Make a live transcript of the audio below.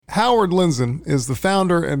Howard Lindzen is the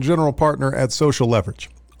founder and general partner at Social Leverage.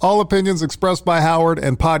 All opinions expressed by Howard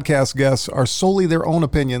and podcast guests are solely their own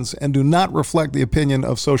opinions and do not reflect the opinion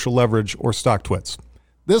of Social Leverage or StockTwits.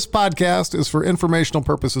 This podcast is for informational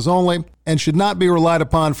purposes only and should not be relied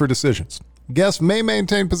upon for decisions. Guests may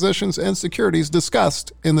maintain positions and securities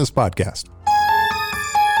discussed in this podcast.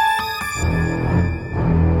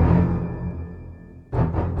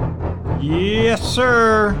 Yes,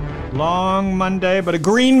 sir. Long Monday, but a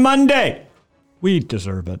green Monday. We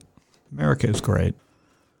deserve it. America is great.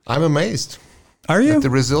 I'm amazed. Are you? At the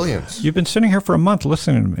resilience. You've been sitting here for a month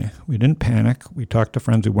listening to me. We didn't panic. We talked to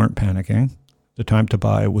friends who weren't panicking. The time to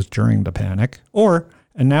buy was during the panic. And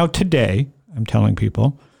now today, I'm telling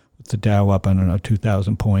people, with the Dow up,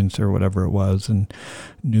 2,000 points or whatever it was, and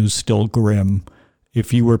news still grim.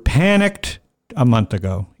 If you were panicked a month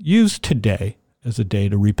ago, use today as a day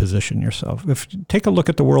to reposition yourself. Take a look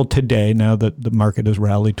at the world today, now that the market has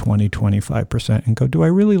rallied 20, 25%, and go, do I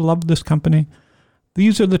really love this company?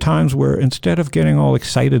 These are the times where instead of getting all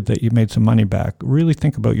excited that you made some money back, really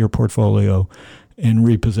think about your portfolio and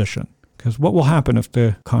reposition. Because what will happen if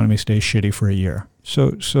the economy stays shitty for a year?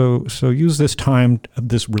 So use this time of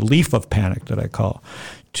this relief of panic that I call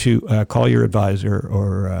to call your advisor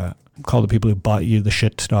or call the people who bought you the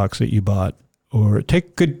shit stocks that you bought, or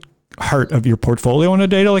take good heart of your portfolio on a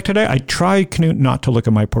day like today. I try, Knut, not to look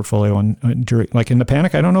at my portfolio during, like in the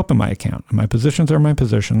panic. I don't open my account. My positions are my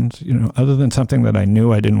positions. Other than something that I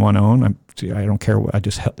knew I didn't want to own, I don't care what. I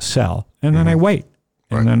just sell, and then I wait,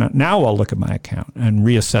 and then now I'll look at my account and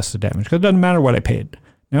reassess the damage, because it doesn't matter what I paid.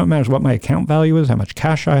 Now it matters what my account value is, how much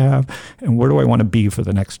cash I have, and where do I want to be for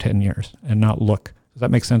the next 10 years, and not look. Does that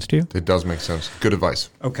make sense to you? It does make sense. Good advice.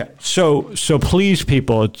 Okay, so please,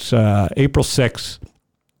 people, it's April 6th.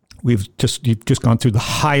 You've just gone through the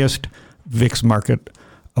highest VIX market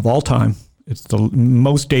of all time. It's the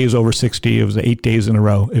most days over 60. It was 8 days in a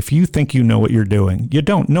row. If you think you know what you're doing, you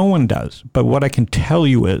don't. No one does. But what I can tell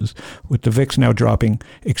you is, with the VIX now dropping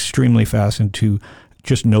extremely fast into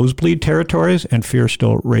just nosebleed territories and fear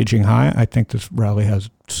still raging high, I think this rally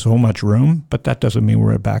has so much room. But that doesn't mean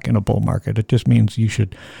we're back in a bull market. It just means you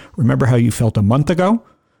should remember how you felt a month ago.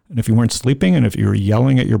 And if you weren't sleeping, and if you were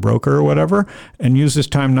yelling at your broker or whatever, and use this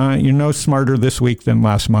time now, you're no smarter this week than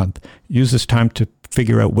last month. Use this time to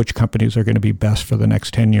figure out which companies are going to be best for the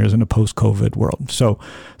next 10 years in a post-COVID world. So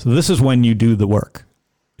this is when you do the work,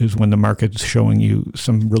 is when the market's showing you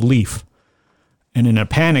some relief. And in a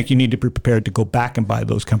panic, you need to be prepared to go back and buy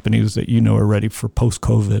those companies that you know are ready for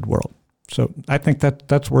post-COVID world. So I think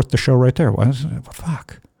that's worth the show right there.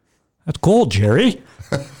 Fuck. That's gold, Jerry.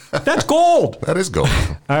 That's gold. That is gold.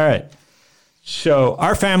 All right. So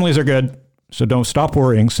our families are good. So don't stop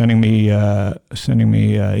worrying, sending me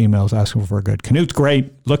emails asking for a good. Knut's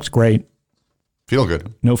great. Looks great. Feel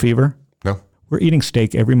good. No fever. No. We're eating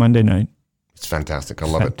steak every Monday night. It's fantastic. I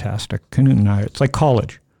love it. Fantastic. Knut and I, it's like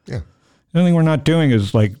college. Yeah. The only thing we're not doing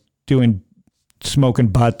is like doing smoking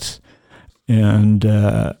butts and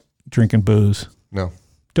drinking booze. No.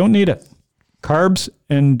 Don't need it. Carbs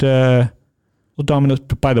and Domino's.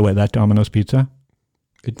 By the way, that Domino's pizza,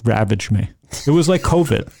 it ravaged me. It was like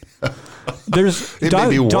COVID.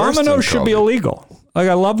 Domino's should be illegal. Like,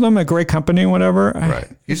 I love them, a great company, whatever. Right.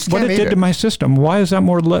 What it did to my system. Why is that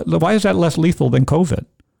why is that less lethal than COVID?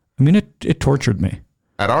 I mean, it tortured me.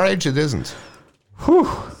 At our age, it isn't. Whew.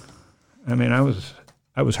 I mean, I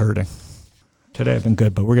was hurting. Today I've been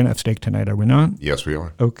good, but we're gonna have steak tonight, are we not? Yes, we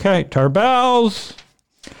are. Okay, Tarbells.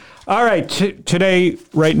 All right, today,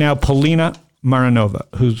 right now, Polina Maranova,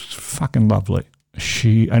 who's fucking lovely.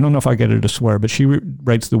 I don't know if I get her to swear, but she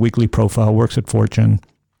writes the weekly profile, works at Fortune.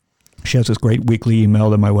 She has this great weekly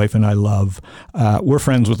email that my wife and I love. We're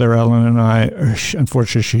friends with her, Ellen and I.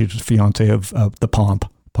 Unfortunately, she's the fiance of the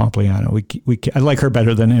Pompliano. I like her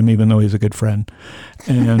better than him, even though he's a good friend.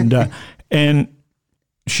 And and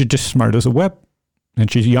she's just smart as a whip.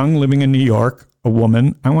 And she's young, living in New York, a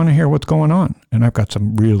woman. I want to hear what's going on. And I've got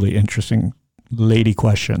some really interesting lady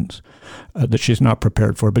questions that she's not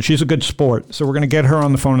prepared for, but she's a good sport. So we're going to get her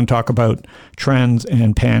on the phone and talk about trends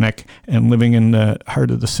and panic and living in the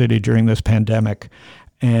heart of the city during this pandemic.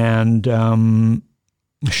 And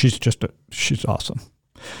she's awesome.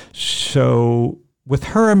 So with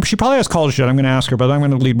her, she probably has college debt. I'm going to ask her, but I'm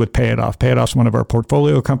going to lead with Pay It Off. Pay It Off's one of our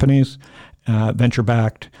portfolio companies,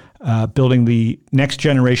 venture-backed, building the next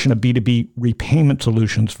generation of B2B repayment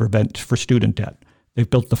solutions for student debt. They've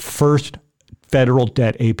built the first federal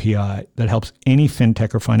debt API that helps any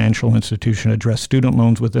fintech or financial institution address student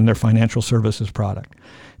loans within their financial services product.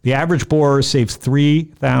 The average borrower saves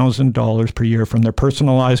 $3,000 per year from their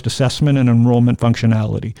personalized assessment and enrollment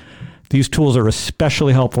functionality. These tools are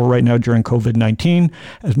especially helpful right now during COVID-19,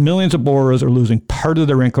 as millions of borrowers are losing part of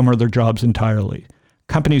their income or their jobs entirely.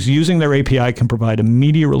 Companies using their API can provide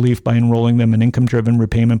immediate relief by enrolling them in income-driven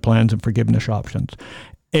repayment plans and forgiveness options.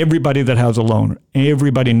 Everybody that has a loan,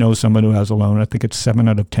 everybody knows someone who has a loan. I think it's 7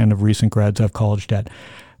 out of 10 of recent grads have college debt.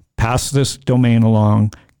 Pass this domain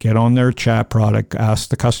along, get on their chat product, ask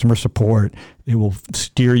the customer support. They will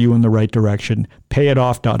steer you in the right direction.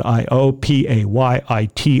 Payitoff.io, Payitoff.io.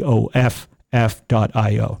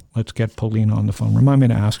 Let's get Paulina on the phone. Remind me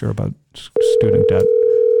to ask her about student debt.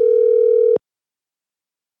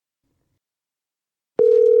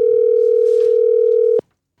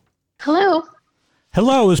 Hello.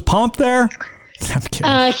 Hello, is Pomp there? I'm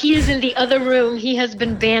kidding. He is in the other room. He has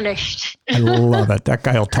been banished. I love it. That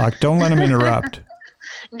guy will talk. Don't let him interrupt.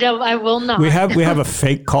 No, I will not. We have a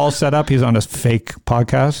fake call set up. He's on a fake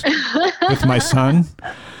podcast with my son.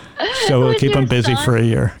 So we'll keep him busy for a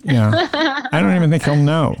year. Yeah. I don't even think he'll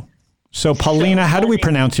know. So Paulina, how do we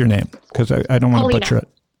pronounce your name? Because I don't want to butcher it.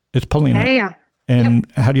 It's Paulina. Yeah. And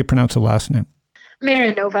how do you pronounce the last name?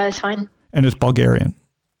 Marinova is fine. And it's Bulgarian.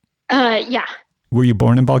 Yeah. Were you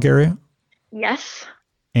born in Bulgaria? Yes.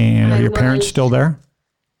 And are your parents still there?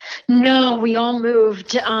 No, we all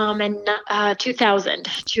moved in 2000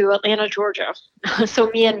 to Atlanta, Georgia. So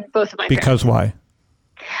me and both of my Because parents.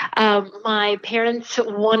 why? My parents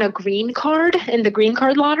won a green card in the green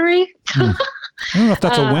card lottery. I don't know if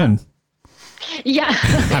that's a win. Yeah,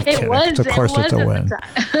 I'm it kidding. was. Of course it's a win.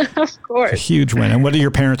 Of course. It's a huge win. And what are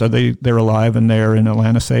your parents? They're alive and they're in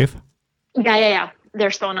Atlanta safe? Yeah.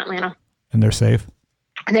 They're still in Atlanta. And they're safe?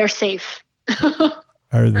 They're safe.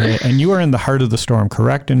 Are they? And you are in the heart of the storm,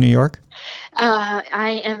 correct, in New York?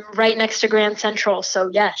 I am right next to Grand Central, so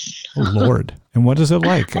yes. Oh, Lord. And what is it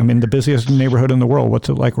like? I mean, the busiest neighborhood in the world. What's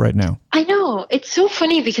it like right now? I know. It's so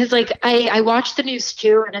funny because, I watch the news,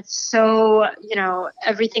 too, and it's so,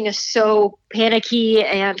 everything is so panicky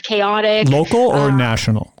and chaotic. Local or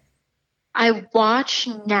national? I watch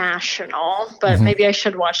national, but maybe I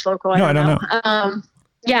should watch local. I don't know.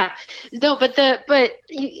 Yeah, no, but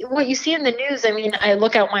what you see in the news, I mean, I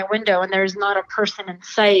look out my window and there's not a person in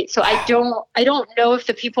sight. So I don't know if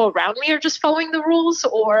the people around me are just following the rules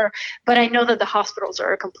but I know that the hospitals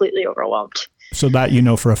are completely overwhelmed. So that you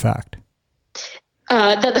know for a fact?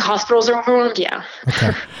 That the hospitals are overwhelmed, yeah.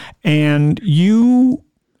 Okay. And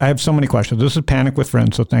I have so many questions. This is Panic with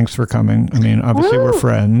Friends, so thanks for coming. I mean, obviously we're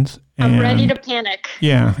friends. I'm ready to panic.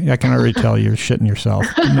 Yeah, I can already tell you're shitting yourself.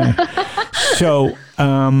 So,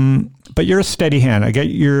 but you're a steady hand. I get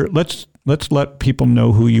let's let people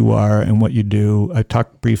know who you are and what you do. I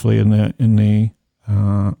talked briefly in the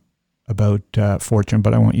about Fortune,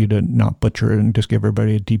 but I want you to not butcher it and just give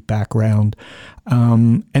everybody a deep background.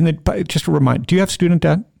 And then just a reminder, do you have student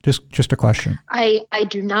debt? Just a question. I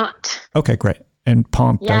do not. Okay, great. And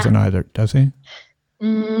Pomp doesn't either, does he?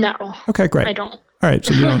 No. Okay, great. I don't. All right,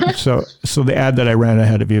 so you don't. So the ad that I ran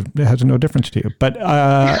ahead of you has no difference to you. But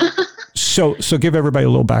so give everybody a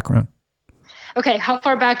little background. Okay, how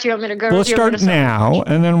far back do you want me to go? Well, let's start now,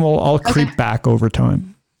 and then we'll all creep back over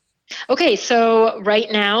time. Okay, so right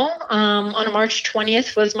now, on March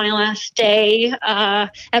 20th was my last day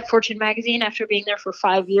at Fortune Magazine after being there for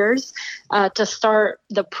 5 years to start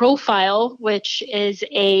The Profile, which is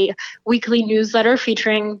a weekly newsletter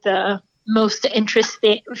featuring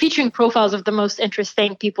featuring profiles of the most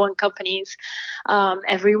interesting people and companies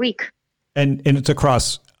every week. And it's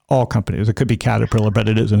across all companies. It could be Caterpillar, but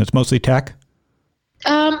it isn't. It's mostly tech?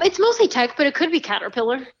 It's mostly tech, but it could be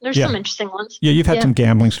Caterpillar. There's some interesting ones. Yeah, you've had some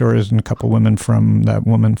gambling stories and a couple women from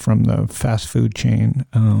the fast food chain.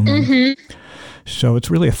 So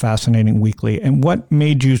it's really a fascinating weekly. And what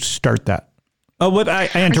made you start that? Oh, what I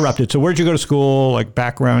interrupted. So where'd you go to school? Like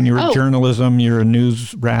background? You were journalism. You're a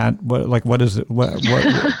news rat. What is it? What?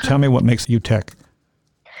 Tell me what makes you tick.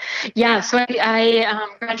 Yeah, so I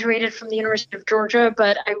graduated from the University of Georgia,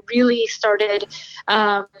 but I really started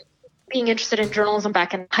being interested in journalism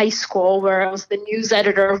back in high school, where I was the news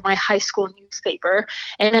editor of my high school newspaper.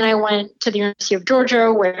 And then I went to the University of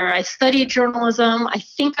Georgia, where I studied journalism. I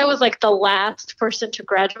think I was like the last person to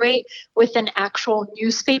graduate with an actual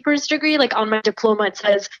newspapers degree. Like on my diploma, it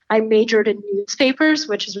says I majored in newspapers,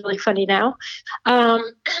 which is really funny now.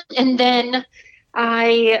 And then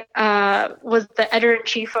I was the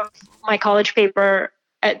editor-in-chief of my college paper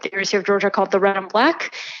at the University of Georgia called The Red and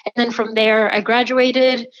Black. And then from there, I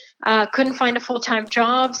graduated, couldn't find a full-time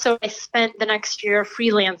job, so I spent the next year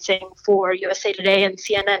freelancing for USA Today and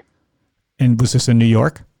CNN. And was this in New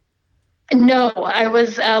York? No, I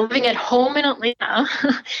was living at home in Atlanta,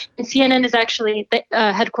 and CNN is actually the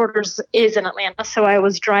headquarters is in Atlanta. So I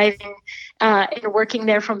was driving and working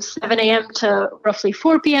there from 7 a.m. to roughly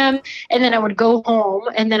 4 p.m. And then I would go home,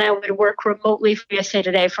 and then I would work remotely for USA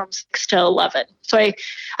Today from 6 to 11. So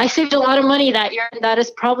I saved a lot of money that year, and that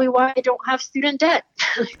is probably why I don't have student debt.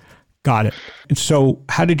 Got it. And so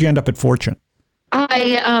how did you end up at Fortune?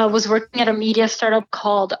 I was working at a media startup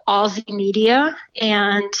called Aussie Media,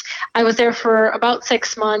 and I was there for about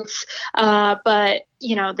 6 months. But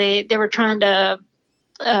they were trying to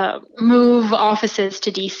move offices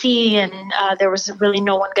to DC, and there was really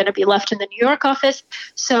no one going to be left in the New York office.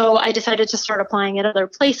 So I decided to start applying at other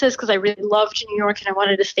places because I really loved New York and I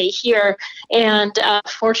wanted to stay here. And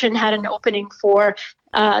Fortune had an opening for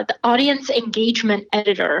the audience engagement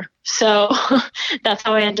editor. So that's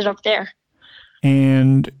how I ended up there.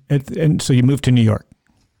 And so you moved to New York?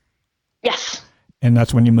 Yes. And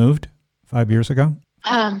that's when you moved 5 years ago?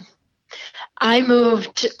 I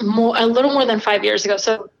moved a little more than 5 years ago,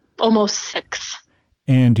 so almost 6.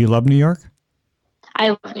 And do you love New York? I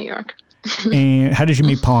love New York. And how did you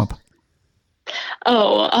meet Pomp?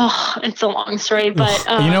 Oh, it's a long story, but...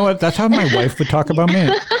 you know what? That's how my wife would talk about me.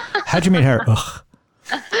 How'd you meet her? Ugh.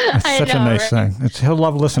 That's such a nice thing. He'll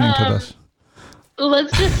love listening to this.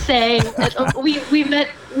 Let's just say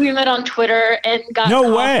that we met on Twitter and got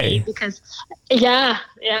no way because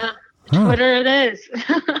Twitter it is.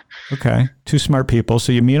 Okay, two smart people.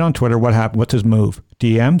 So you meet on Twitter. What happened? What's his move?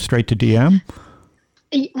 DM, straight to DM?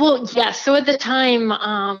 Well, yes. So at the time,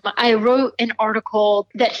 I wrote an article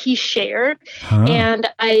that he shared, and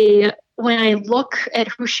when I look at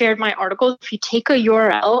who shared my article, if you take a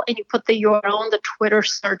URL and you put the URL in the Twitter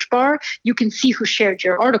search bar, you can see who shared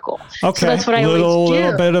your article. Okay, so that's what I always do. A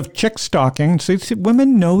little bit of chick stalking. See,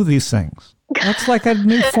 women know these things. That's like a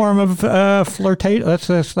new form of flirtation. That's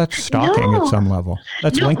stalking at some level.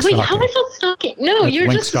 That's link stalking. Wait, how is that stalking? No, that's you're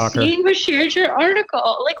just seeing who shared your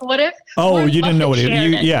article. Like, what if? Oh, you didn't know what it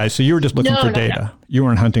is. Yeah, so you were just looking for data. No. You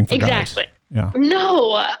weren't hunting for guys. Exactly. Yeah.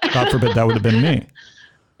 No. God forbid that would have been me.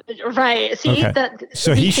 Right. See, okay.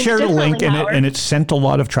 So he shared a link and it sent a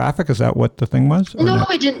lot of traffic. Is that what the thing was? No,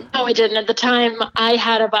 I didn't. No, I didn't. At the time, I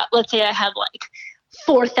had let's say I had like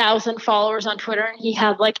 4,000 followers on Twitter, and he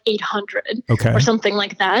had like 800 or something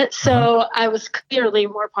like that. So I was clearly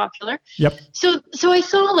more popular. Yep. So I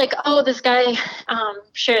saw like, oh, this guy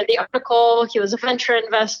shared the article. He was a venture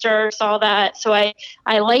investor, saw that. So I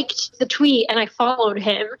liked the tweet and I followed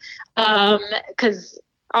him because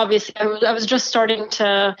obviously I was just starting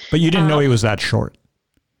to. But you didn't know he was that short.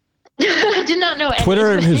 I did not know anything.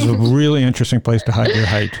 Twitter is a really interesting place to hide your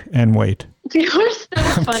height and weight. You're so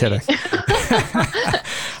funny. I'm kidding.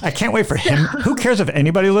 I can't wait for him. Who cares if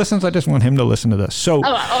anybody listens? I just want him to listen to this. So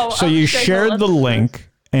you shared the link,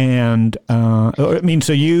 and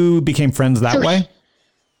so you became friends that way?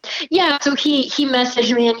 Yeah. So he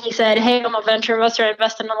messaged me and he said, "Hey, I'm a venture investor. I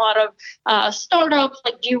invest in a lot of startups.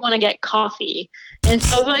 Like, do you want to get coffee?" And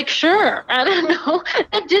so I was like, "Sure." I don't know.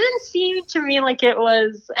 That didn't seem to me like it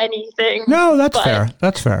was anything. No, that's fair.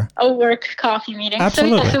 That's fair. A work coffee meeting.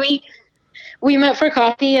 Absolutely. So we met for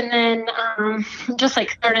coffee and then just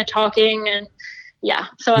like started talking and yeah.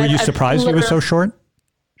 So were you surprised he was so short?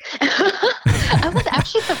 I was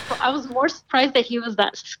actually I was more surprised that he was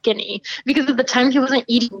that skinny because at the time he wasn't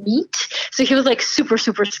eating meat, so he was like super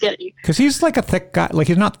skinny. Because he's like a thick guy, like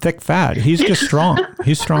he's not thick fat. He's just strong.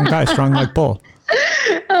 He's a strong guy, strong like bull.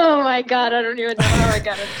 Oh my God, I don't even know how I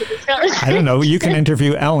got into this conversation. I don't know. You can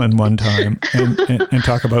interview Ellen one time and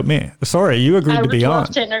talk about me. Sorry, you agreed to be on.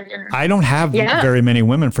 To interview her. I don't have very many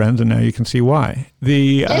women friends, and now you can see why.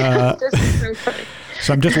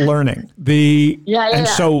 So I'm just learning.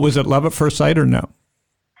 So was it love at first sight or no?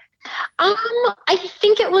 I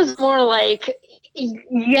think it was more like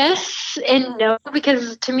yes and no,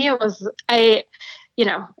 because to me it was it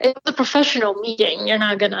was a professional meeting. You're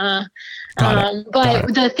not gonna but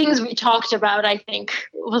the things we talked about, I think,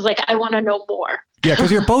 was like, I want to know more. Yeah, because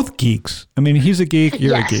you're both geeks. I mean, he's a geek,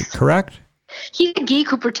 you're a geek, correct? He's a geek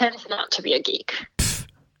who pretends not to be a geek.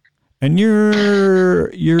 And you're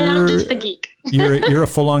and I'm just a geek. You're a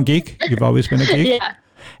full-on geek? You've always been a geek? Yeah.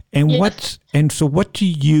 And how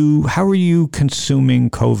are you consuming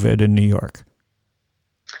COVID in New York?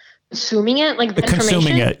 Consuming it? Like the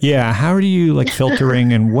consuming it, yeah. How are you like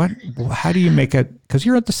filtering and how do you make it? Because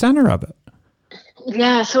you're at the center of it.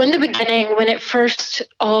 Yeah, so in the beginning, when it first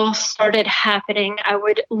all started happening, I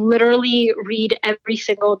would literally read every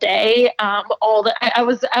single day. I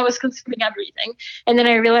was consuming everything, and then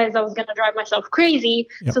I realized I was going to drive myself crazy.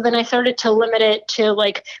 Yep. So then I started to limit it to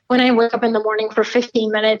like when I wake up in the morning for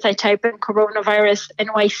 15 minutes, I type in coronavirus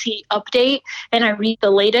NYC update, and I read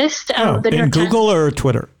the latest. In Google or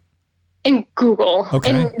Twitter? In Google.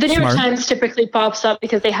 Okay. And the New York Times typically pops up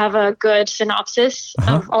because they have a good synopsis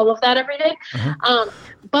of all of that every day.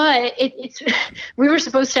 But we were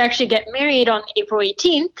supposed to actually get married on April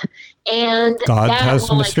 18th. And God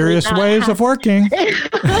has mysterious ways of working.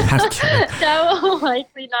 That will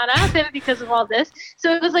likely not happen because of all this.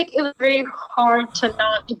 So it was very hard to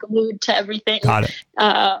not be glued to everything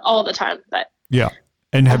all the time. But yeah.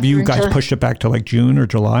 And have you guys pushed it back to like June or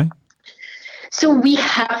July? So we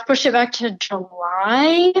have pushed it back to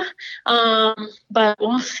July, but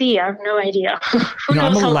we'll see. I have no idea.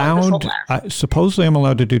 I'm allowed. Supposedly, I'm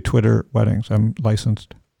allowed to do Twitter weddings. I'm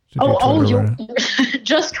licensed.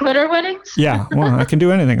 Just Twitter weddings? Yeah, well, I can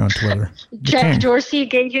do anything on Twitter. Jack Dorsey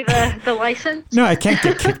gave you the license? No, I can't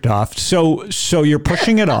get kicked off. So you're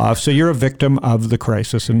pushing it off. So you're a victim of the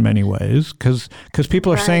crisis in many ways because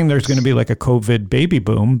people are saying there's going to be like a COVID baby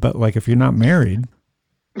boom, but like if you're not married.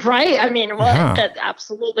 Right. I mean, that's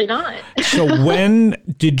absolutely not. So when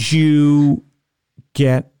did you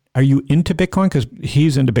are you into Bitcoin? Because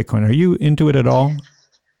he's into Bitcoin. Are you into it at all?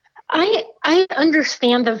 I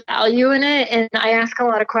understand the value in it, and I ask a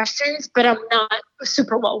lot of questions, but I'm not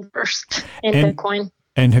super well versed in Bitcoin.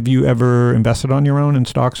 And have you ever invested on your own in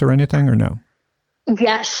stocks or anything, or no?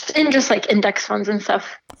 Yes, and just like index funds and stuff.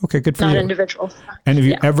 Okay, good for you. Not individuals. And have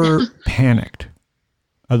you ever panicked?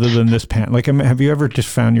 Other than this panic, like, have you ever just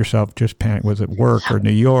found yourself just panic? Was it work or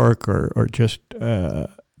New York or just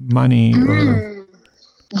money? Or?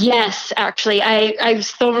 Yes, actually, I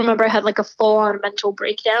still remember I had like a full-on mental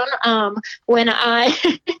breakdown when I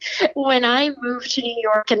moved to New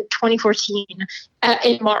York in 2014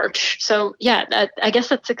 in March. So yeah, I guess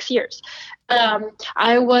that's 6 years.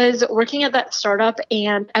 I was working at that startup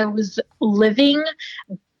and I was living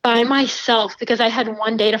by myself because I had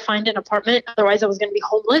one day to find an apartment. Otherwise, I was going to be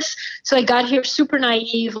homeless. So I got here super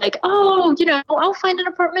naive, like, I'll find an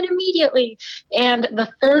apartment immediately. And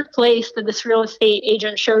the third place that this real estate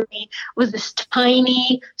agent showed me was this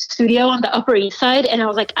tiny studio on the Upper East Side. And I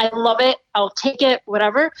was like, I love it. I'll take it,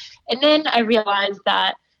 whatever. And then I realized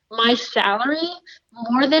that my salary,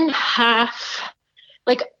 more than half,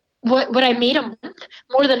 like, what I made a month,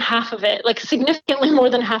 more than half of it, like significantly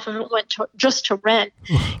more than half of it went just to rent.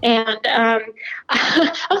 And I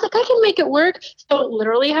was like, I can make it work. So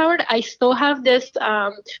literally, Howard, I still have this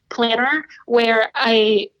planner where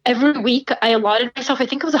every week I allotted myself, I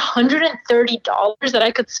think it was $130 that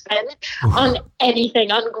I could spend on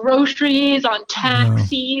anything, on groceries, on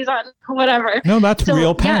taxis, on whatever. No, that's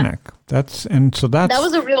real panic. Yeah. That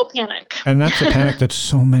was a real panic. And that's a panic that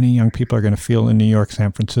so many young people are going to feel in New York,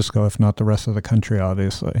 San Francisco, if not the rest of the country,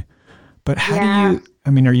 obviously. But are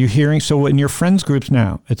you hearing, so in your friends groups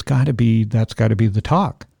now, that's got to be the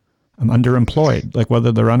talk. I'm underemployed, like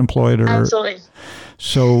whether they're unemployed or. Absolutely.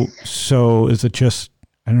 So is it just,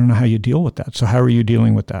 I don't know how you deal with that. So how are you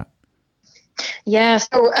dealing with that? Yeah.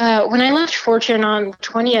 So when I left Fortune on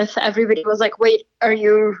 20th, everybody was like, wait, are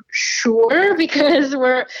you sure? Because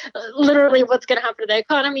we're literally what's going to happen to the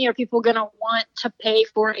economy? Are people going to want to pay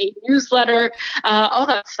for a newsletter? All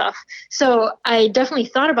that stuff. So I definitely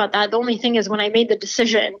thought about that. The only thing is when I made the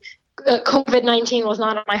decision, COVID-19 was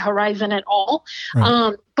not on my horizon at all.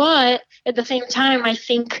 Right. But at the same time, I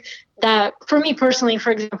think that for me personally, for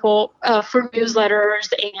example, for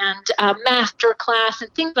newsletters and master class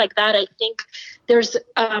and things like that, I think there's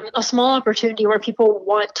a small opportunity where people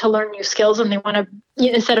want to learn new skills and they want to,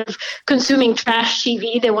 instead of consuming trash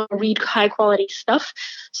TV, they want to read high quality stuff.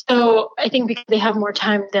 So I think because they have more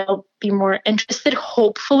time, they'll be more interested,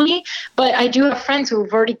 hopefully. But I do have friends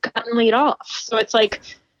who've already gotten laid off. So it's like,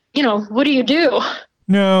 what do you do?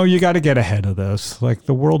 No, you got to get ahead of this. Like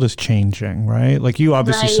the world is changing, right? Like you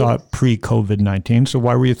obviously saw it pre-COVID-19. So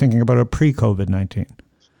why were you thinking about it pre-COVID-19?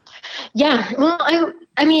 Yeah, well,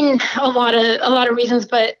 I mean, a lot of reasons,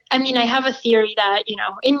 but I mean, I have a theory that,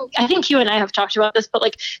 I think you and I have talked about this, but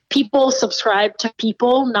like people subscribe to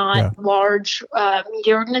people, not large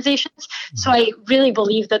media organizations. Mm-hmm. So I really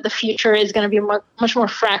believe that the future is going to be much more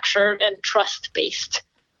fractured and trust-based.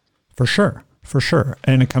 For sure.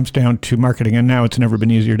 And it comes down to marketing. And now it's never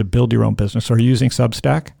been easier to build your own business. So are you using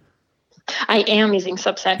Substack? I am using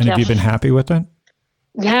Substack, And have you been happy with it?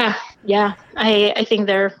 Yeah. I think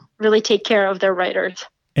they're really take care of their writers.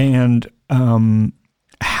 And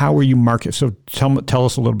how are you marketing? So tell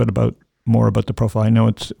us a little bit about more about the profile? I know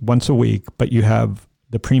it's once a week, but you have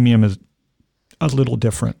the premium is a little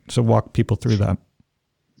different. So walk people through that.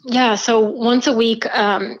 Yeah, so once a week,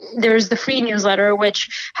 there's the free newsletter,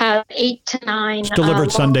 which has 8 to 9. It's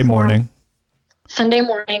delivered Sunday morning.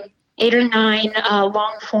 8 or 9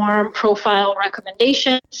 long form profile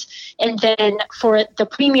recommendations. And then for the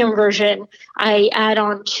premium version, I add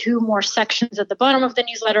on 2 more sections at the bottom of the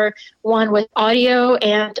newsletter, one with audio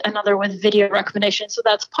and another with video recommendations. So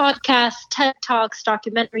that's podcasts, TED Talks,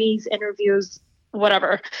 documentaries, interviews,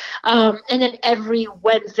 whatever. And then every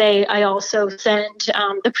Wednesday, I also send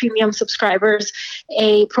the premium subscribers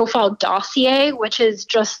a profile dossier, which is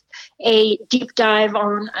just a deep dive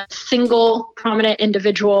on a single prominent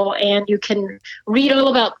individual. And you can read all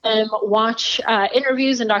about them, watch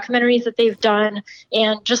interviews and documentaries that they've done,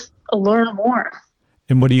 and just learn more.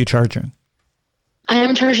 And what are you charging? I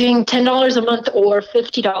am charging $10 a month or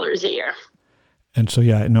 $50 a year. And so,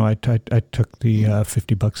 yeah, no, I took the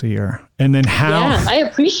 $50 a year. And then how? Yeah, I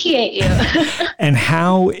appreciate you. And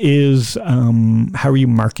how are you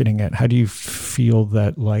marketing it? How do you feel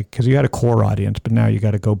that, like, because you had a core audience, but now you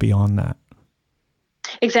got to go beyond that.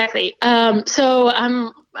 Exactly. So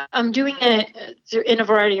I'm doing it in a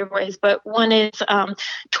variety of ways, but one is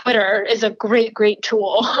Twitter is a great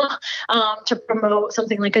tool to promote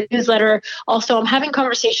something like a newsletter. Also, I'm having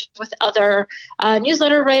conversations with other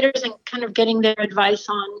newsletter writers and kind of getting their advice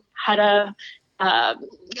on how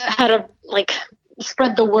to like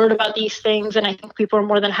spread the word about these things. And I think people are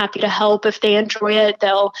more than happy to help. If they enjoy it,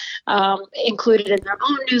 they'll include it in their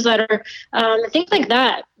own newsletter, things like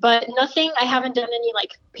that. But I haven't done any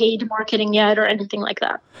like paid marketing yet or anything like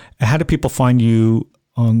that. How do people find you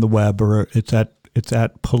on the web? Or it's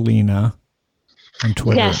at Paulina on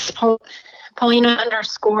Twitter? Yes, Paulina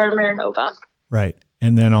 _Marinova. Right.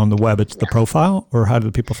 And then on the web, it's the profile, or how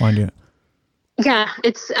do people find you? Yeah,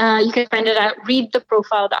 it's you can find it at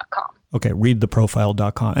readtheprofile.com. Okay,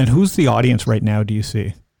 readtheprofile.com. And who's the audience right now, do you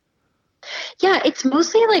see? Yeah, it's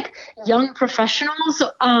mostly like young professionals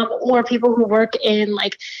or people who work in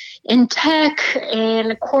tech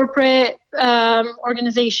and corporate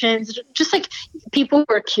organizations, just like people who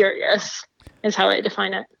are curious is how I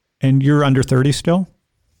define it. And you're under 30 still?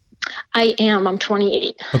 I am. I'm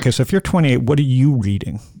 28. Okay, so if you're 28, what are you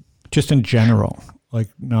reading? Just in general, like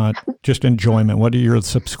not just enjoyment. What are your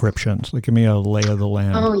subscriptions? Like, give me a lay of the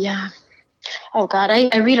land. Oh, yeah. Oh, God, I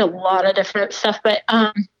read a lot of different stuff, but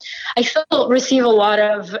I still receive a lot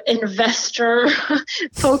of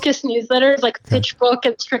investor-focused newsletters like PitchBook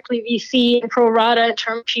and Strictly VC and Pro Rata and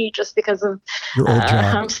Term Sheet just because of your old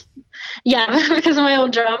job. Because of my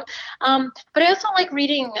old job. But I also like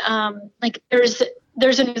reading, there's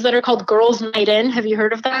a newsletter called Girls Night In. Have you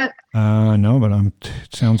heard of that? No, but it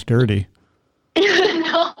sounds dirty.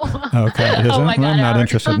 No. Okay. Is it? My God, I'm not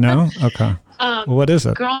interested. No? Okay. What is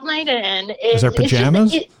it? Girl Night In. Is there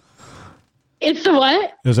pajamas? It's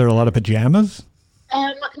what? Is there a lot of pajamas?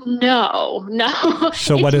 No.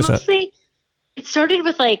 So what is it? It started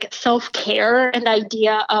with like self-care and the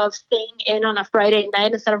idea of staying in on a Friday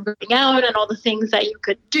night instead of going out and all the things that you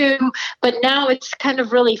could do. But now it's kind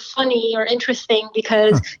of really funny or interesting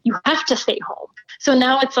because you have to stay home. So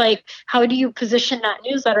now it's like, how do you position that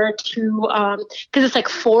newsletter to, because it's like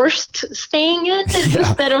forced staying in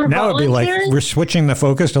instead of now it'd be like, we're switching the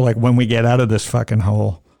focus to like when we get out of this fucking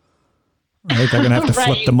hole. Right? They're going to have to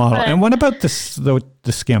flip the model. And what about the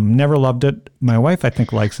Skim? Never loved it. My wife, I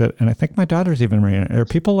think, likes it. And I think my daughter's even reading it. Are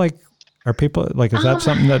people like, is that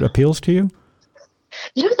something that appeals to you?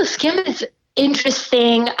 You know, the Skim is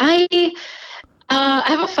interesting. I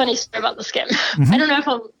have a funny story about the Skim. Mm-hmm. I don't know if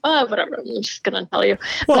whatever. I'm just going to tell you.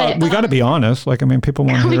 Well, we got to be honest. Like, I mean, people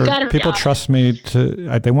want to hear, people trust me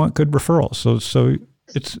they want good referrals. So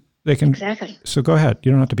they can. Exactly. So go ahead.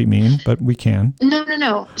 You don't have to be mean, but we can.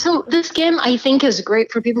 No. So the Skim, I think, is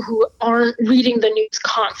great for people who aren't reading the news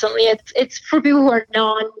constantly. It's for people who are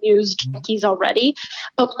non-news junkies already.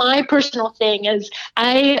 But my personal thing is,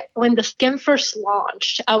 when the Skim first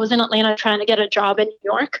launched, I was in Atlanta trying to get a job in New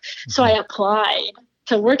York. So I applied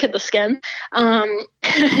to work at the Skim. And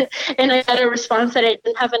I got a response that I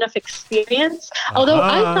didn't have enough experience. Although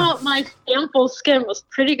I thought my sample Skim was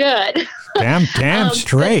pretty good. Damn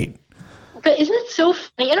straight. But isn't it so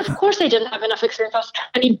funny? And of course I didn't have enough experience. I was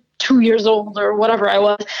 22 years old or whatever I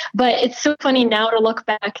was. But it's so funny now to look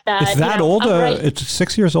back that... It's that old? It's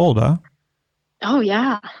 6 years old, huh? Oh,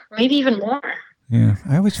 yeah. Maybe even more. Yeah.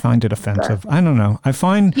 I always find it offensive. I don't know. You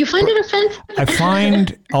find it offensive? I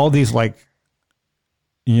find all these like...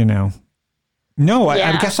 No,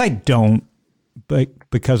 I guess I don't. But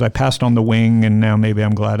because I passed on the wing, and now maybe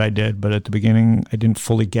I'm glad I did. But at the beginning, I didn't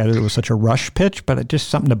fully get it. It was such a rush pitch, but just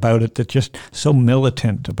something about it that just so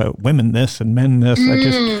militant about women this and men this.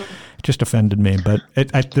 It just offended me. But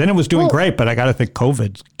then it was doing great, but I got to think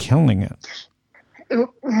COVID's killing it.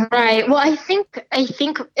 Right. Well, I think,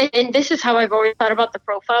 and this is how I've always thought about the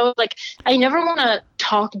profile. Like, I never want to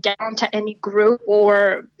talk down to any group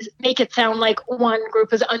or make it sound like one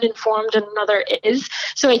group is uninformed and another is.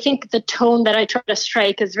 So I think the tone that I try to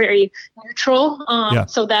strike is very neutral,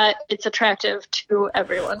 so that it's attractive to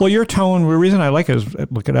everyone. Well, your tone, the reason I like it is,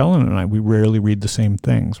 look at Ellen and I, we rarely read the same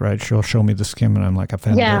things, right? She'll show me the skim and I'm like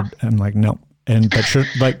offended. Yeah. I'm like, no. But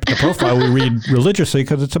like the profile we read religiously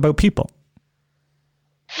because it's about people.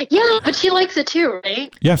 Yeah, but she likes it too, right?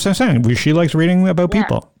 Yeah, so I'm saying she likes reading about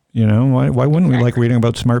people. You know, why wouldn't we like reading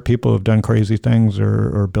about smart people who've done crazy things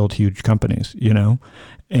or built huge companies? You know,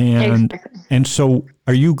 and so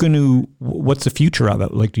are you going to? What's the future of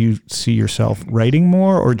it? Like, do you see yourself writing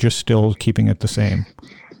more or just still keeping it the same?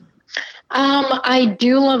 I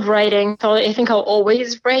do love writing, so I think I'll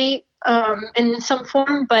always write in some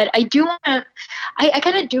form. But I do want to. I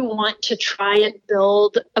kind of do want to try and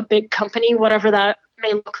build a big company, whatever that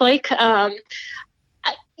may look like.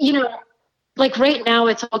 You know, like right now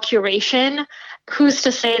it's all curation. Who's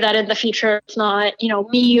to say that in the future it's not, you know,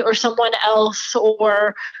 me or someone else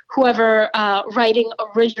or whoever writing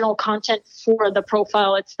original content for the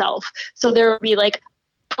profile itself. So there will be like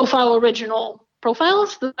profile original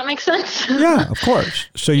profiles. Does that make sense? Yeah, of course.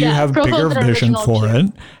 So you have bigger vision for it.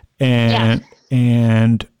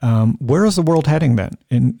 And where is the world heading then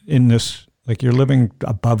in this? Like, you're living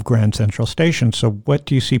above Grand Central Station. So what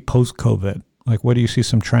do you see post-COVID? Like, what do you see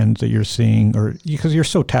some trends that you're seeing? Or because you're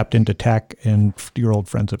so tapped into tech and your old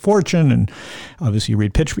friends at Fortune, and obviously you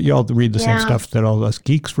read Pitch, you all read the same stuff that all us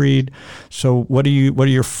geeks read. So what are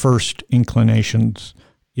your first inclinations,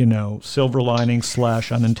 you know, silver lining /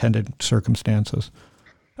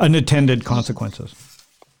 unintended consequences?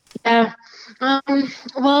 Yeah.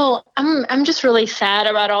 Well, I'm just really sad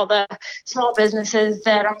about all the small businesses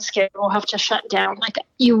that I'm scared will have to shut down. Like,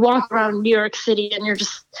 you walk around New York City and you're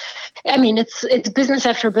just, I mean, it's business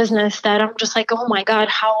after business that I'm just like, oh my God,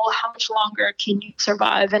 how much longer can you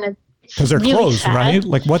survive? And because they're really closed, sad. Right?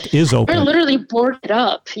 Like, what is open? They're literally boarded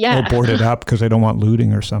up. Yeah. Oh, boarded up because they don't want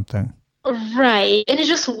looting or something. Right. And it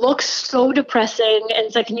just looks so depressing. And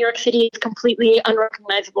it's like New York City is completely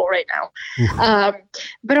unrecognizable right now.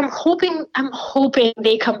 But I'm hoping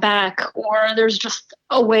they come back, or there's just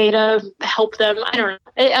a way to help them. I don't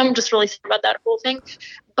know. I'm just really sad about that whole thing.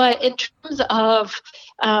 But in terms of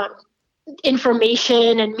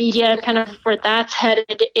information and media and kind of where that's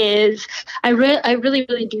headed is, I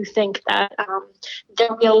really do think that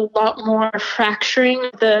there'll be a lot more fracturing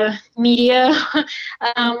of the media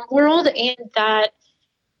world, and that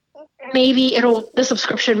maybe the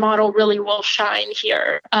subscription model really will shine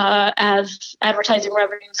here as advertising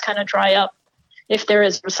revenues kind of dry up if there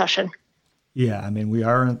is recession. Yeah, I mean, we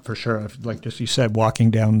are for sure, like just you said,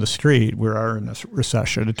 walking down the street, we are in a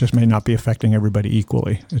recession. It just may not be affecting everybody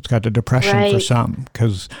equally. It's got a depression for some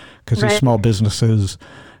because these small businesses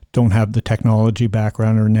don't have the technology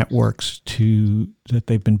background or networks that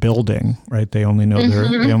they've been building, right? They only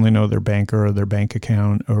know their banker or their bank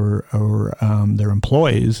account or their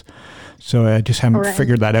employees. So I just haven't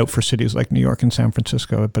figured that out for cities like New York and San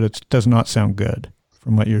Francisco, but it does not sound good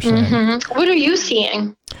from what you're saying. Mm-hmm. What are you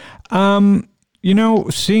seeing? You know,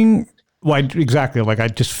 exactly. Like, I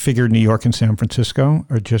just figured New York and San Francisco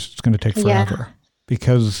are just, it's going to take forever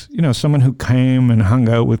because, you know, someone who came and hung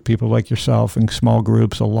out with people like yourself in small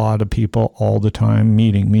groups, a lot of people all the time,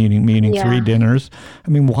 meeting, 3 dinners. I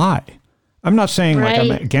mean, why? I'm not saying like I'm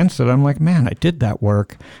against it. I'm like, man, I did that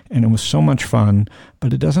work and it was so much fun,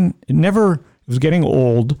 but it was getting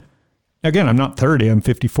old. Again, I'm not 30, I'm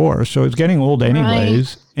 54, so it's getting old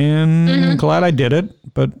anyways, and I'm glad I did it,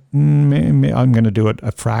 but I'm going to do it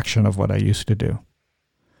a fraction of what I used to do.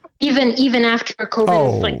 Even after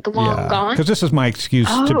COVID is like long gone? Because this is my excuse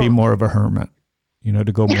to be more of a hermit, you know,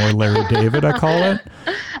 to go more Larry David, I call it.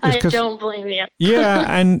 I don't blame you. Yeah,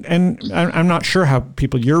 and I'm not sure how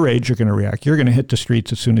people your age are going to react. You're going to hit the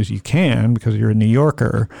streets as soon as you can because you're a New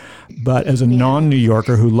Yorker. But as a non-New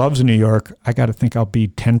Yorker who loves New York, I got to think I'll be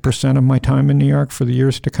 10% of my time in New York for the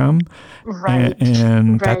years to come. Right.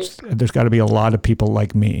 And there's got to be a lot of people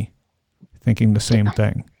like me thinking the same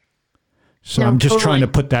thing. So I'm just trying to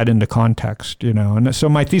put that into context, you know. And so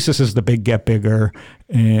my thesis is the big get bigger,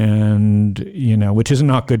 and, you know, which is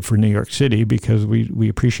not good for New York City because we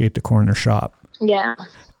appreciate the corner shop. Yeah.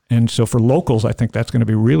 And so for locals, I think that's going to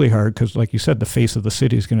be really hard because, like you said, the face of the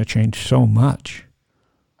city is going to change so much.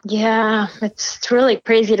 Yeah, it's really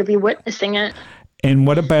crazy to be witnessing it. And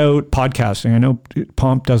what about podcasting? I know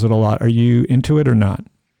Pomp does it a lot. Are you into it or not?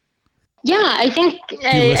 Yeah, I think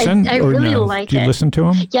I really like it. Do you listen to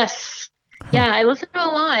him? Yes. Yeah, I listen to a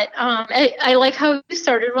lot. I like how you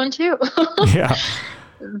started one too. Yeah.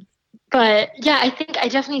 But yeah, I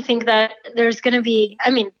definitely think that there's going to be,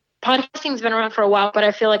 podcasting's been around for a while, but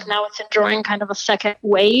I feel like now it's enjoying kind of a second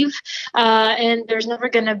wave. And there's never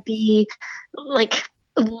going to be like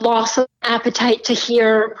loss of appetite to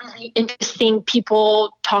hear really interesting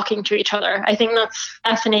people talking to each other. I think that's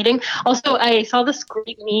fascinating. Also, I saw this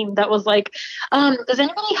great meme that was like, does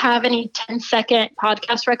anybody have any 10-second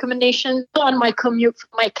podcast recommendations on my commute from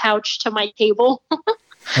my couch to my table?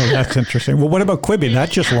 Oh, that's interesting. Well, what about Quibi?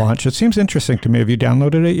 That just launched. It seems interesting to me. Have you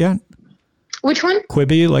downloaded it yet? Which one?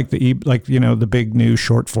 Quibi, the big new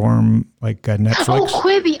short form, like Netflix. Oh,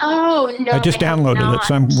 Quibi. Oh, no. I just downloaded it,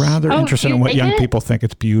 so I'm rather interested in what young people think.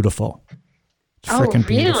 It's beautiful. It's freaking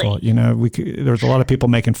beautiful. You know, there's a lot of people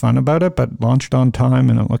making fun about it, but launched on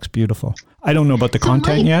time and it looks beautiful. I don't know about the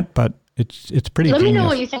content yet, but it's pretty Let genius. me know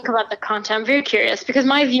what you think about the content. I'm very curious because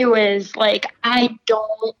my view is like,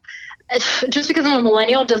 just because I'm a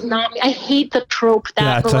millennial does not mean I hate the trope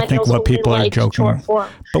that that's, I think, what people are joking.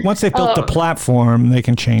 But once they've built the platform, they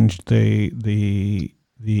can change the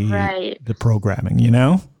programming, you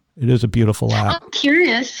know? It is a beautiful app. I'm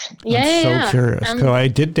curious. I'm so curious. So I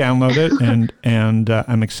did download it and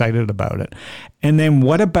I'm excited about it. And then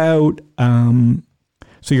what about,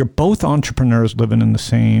 so you're both entrepreneurs living in the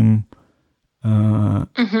same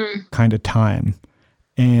kind of time.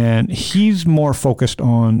 And he's more focused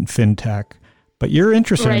on fintech, but you're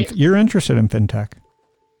interested in fintech.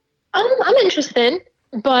 I'm interested,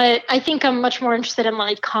 but I think I'm much more interested in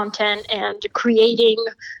like content and creating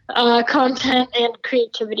content and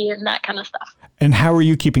creativity and that kind of stuff. And how are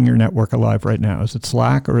you keeping your network alive right now? Is it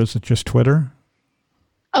Slack or is it just Twitter?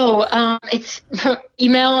 Oh, it's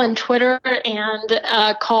email and Twitter and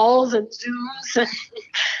calls and Zooms. And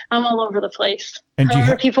I'm all over the place. And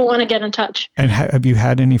people want to get in touch. And have you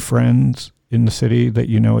had any friends in the city that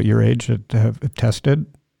you know at your age that have tested?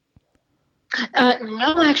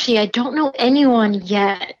 No, actually, I don't know anyone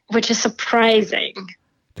yet, which is surprising.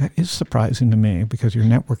 That is surprising to me because your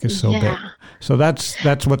network is so big. So that's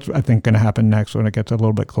what's, I think, going to happen next when it gets a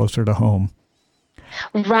little bit closer to home.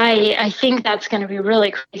 Right. I think that's going to be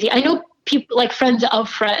really crazy. I know people like friends of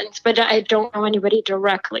friends, but I don't know anybody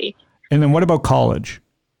directly. And then what about college?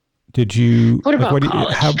 Did you, college?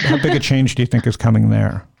 How big a change do you think is coming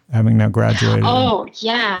there, having now graduated? Oh,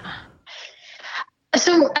 yeah.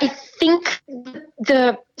 So I think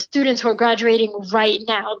the students who are graduating right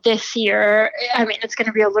now this year, it's going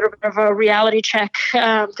to be a little bit of a reality check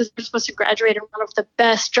because they're supposed to graduate in one of the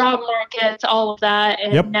best job markets, all of that.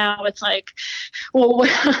 And now it's like, well,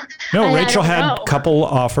 no, Rachel had a couple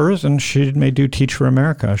offers and she may do Teach for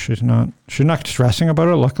America. She's not stressing about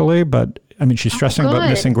it, luckily, but she's stressing about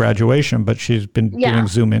missing graduation, but she's been doing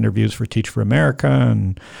Zoom interviews for Teach for America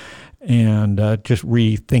and just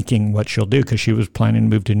rethinking what she'll do because she was planning to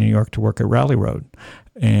move to New York to work at Rally Road.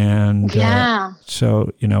 And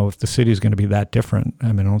so, if the city is going to be that different,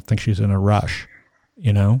 I don't think she's in a rush,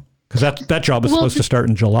 because that job is supposed to start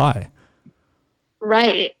in July.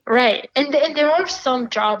 Right. And there are some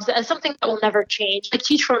jobs, something that will never change. Like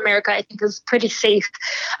Teach for America, I think, is pretty safe.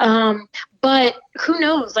 But who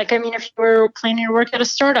knows? If you were planning to work at a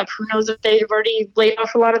startup, who knows if they've already laid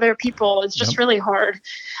off a lot of their people? It's just really hard.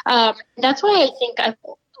 That's why I think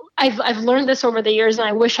I've learned this over the years, and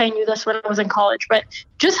I wish I knew this when I was in college, but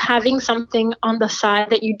just having something on the side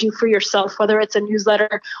that you do for yourself, whether it's a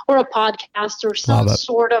newsletter or a podcast or some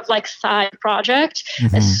sort of side project,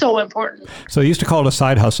 is so important. So they used to call it a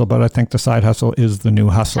side hustle, but I think the side hustle is the new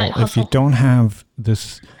hustle. If you don't have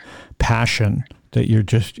this passion that you're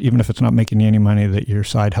just, even if it's not making you any money, that you're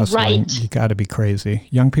side hustling, you got to be crazy.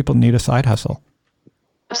 Young people need a side hustle.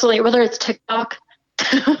 Absolutely, whether it's TikTok.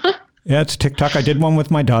 Yeah, it's TikTok. I did one with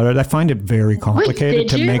my daughter. I find it very complicated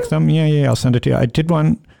to make them. Yeah, I'll send it to you. I did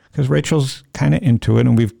one because Rachel's kind of into it,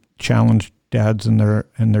 and we've challenged dads and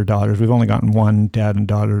their daughters. We've only gotten one dad and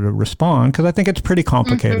daughter to respond because I think it's pretty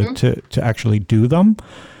complicated to actually do them.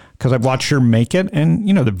 Because I've watched her make it, and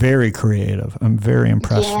they're very creative. I'm very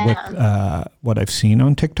impressed with what I've seen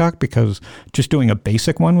on TikTok because just doing a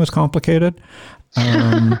basic one was complicated.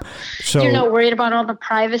 So you're not worried about all the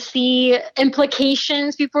privacy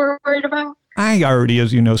implications people are worried about? I already,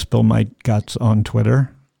 as you know, spill my guts on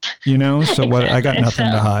Twitter. So what? I got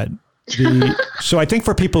nothing to hide. So I think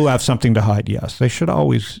for people who have something to hide, yes, they should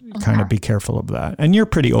always kind of be careful of that. And you're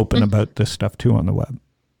pretty open about this stuff too on the web.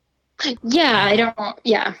 Yeah, I don't.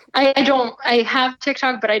 Yeah, I don't. I have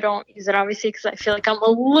TikTok, but I don't use it obviously because I feel like I'm a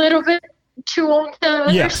little bit too old to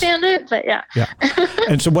understand it. But yeah. Yeah.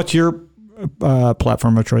 And so, what's your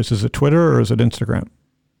platform of choice? Is it Twitter or is it Instagram?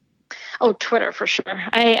 Oh, Twitter for sure.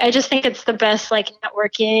 I just think it's the best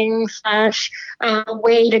networking /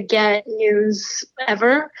 way to get news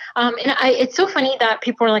ever. And it's so funny that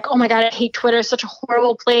people are like, oh my God, I hate Twitter. It's such a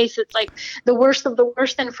horrible place. It's like the worst of the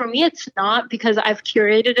worst. And for me, it's not, because I've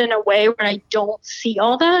curated in a way where I don't see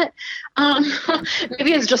all that.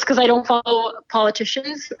 Maybe it's just because I don't follow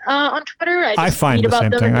politicians on Twitter. I find the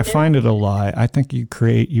same thing. I find it a lie. I think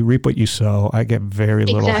you reap what you sow. I get very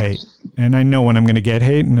little hate. And I know when I'm going to get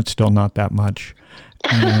hate, and it's still not that much.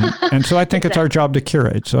 And so I think it's our job to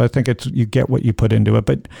curate. So I think it's, you get what you put into it,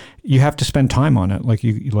 but you have to spend time on it like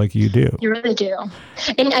you do. You really do.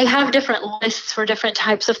 And I have different lists for different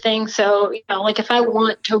types of things. So, if I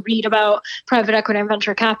want to read about private equity and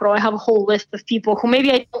venture capital, I have a whole list of people who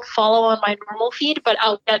maybe I don't follow on my normal feed, but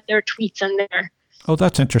I'll get their tweets in there. Oh,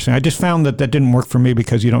 that's interesting. I just found that didn't work for me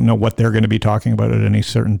because you don't know what they're going to be talking about at any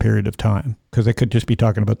certain period of time, because they could just be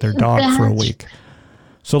talking about their dog for a week.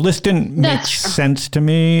 So this didn't make sense to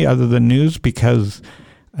me other than news, because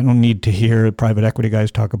I don't need to hear private equity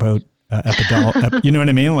guys talk about epidemic, you know what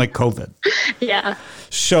I mean? Like COVID. Yeah.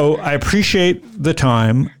 So I appreciate the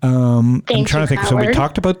time. I'm trying to think. Howard. So we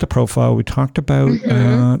talked about the profile. We talked about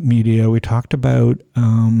media. We talked about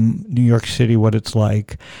New York City, what it's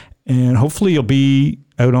like. And hopefully you'll be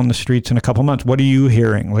out on the streets in a couple months. What are you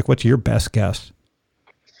hearing? What's your best guess?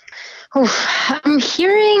 I'm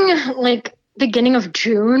hearing beginning of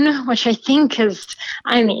June, which I think is,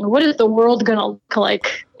 what is the world going to look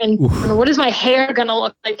like? And what is my hair going to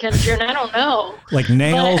look like in June? I don't know. Like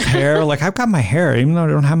nails, hair. I've got my hair, even though I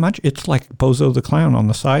don't have much, it's like Bozo the Clown on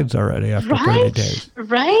the sides already after 30 days.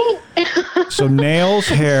 Right? So nails,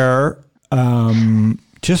 hair,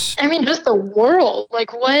 just the world.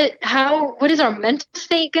 What is our mental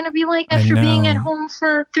state going to be like after being at home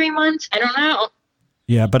for 3 months? I don't know.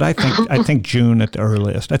 Yeah, but I think June at the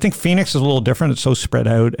earliest. I think Phoenix is a little different. It's so spread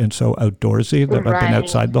out and so outdoorsy that I've been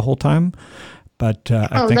outside the whole time. But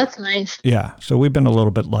I think that's nice. Yeah, so we've been a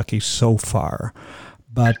little bit lucky so far.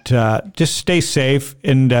 But just stay safe.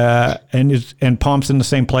 And Pom's in the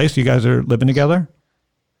same place. You guys are living together?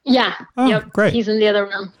 Yeah. Oh, yep. Great. He's in the other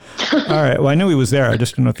room. All right. Well, I knew he was there. I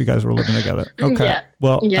just didn't know if you guys were living together. Okay. Yeah.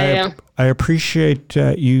 Well, I appreciate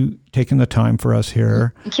you taking the time for us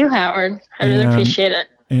here. Thank you, Howard. I really appreciate it.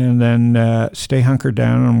 And then stay hunkered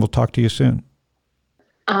down, and we'll talk to you soon.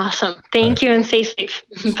 Awesome. Thank you, and stay safe.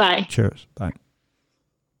 Bye. Cheers. Bye.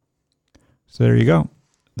 So there you go.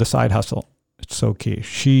 The side hustle. It's so key.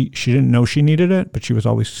 She didn't know she needed it, but she was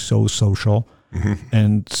always so social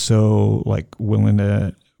and so willing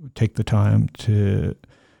to take the time to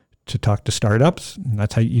talk to startups. And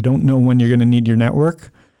that's how you don't know when you're going to need your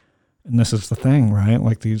network. And this is the thing,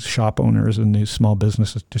 right? These shop owners and these small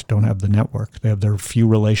businesses just don't have the network. They have their few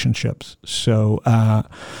relationships. So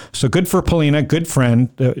good for Polina, good friend.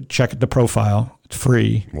 Check the profile. It's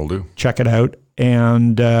free. Will do. Check it out.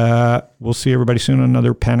 And we'll see everybody soon on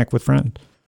another Panic with Friends.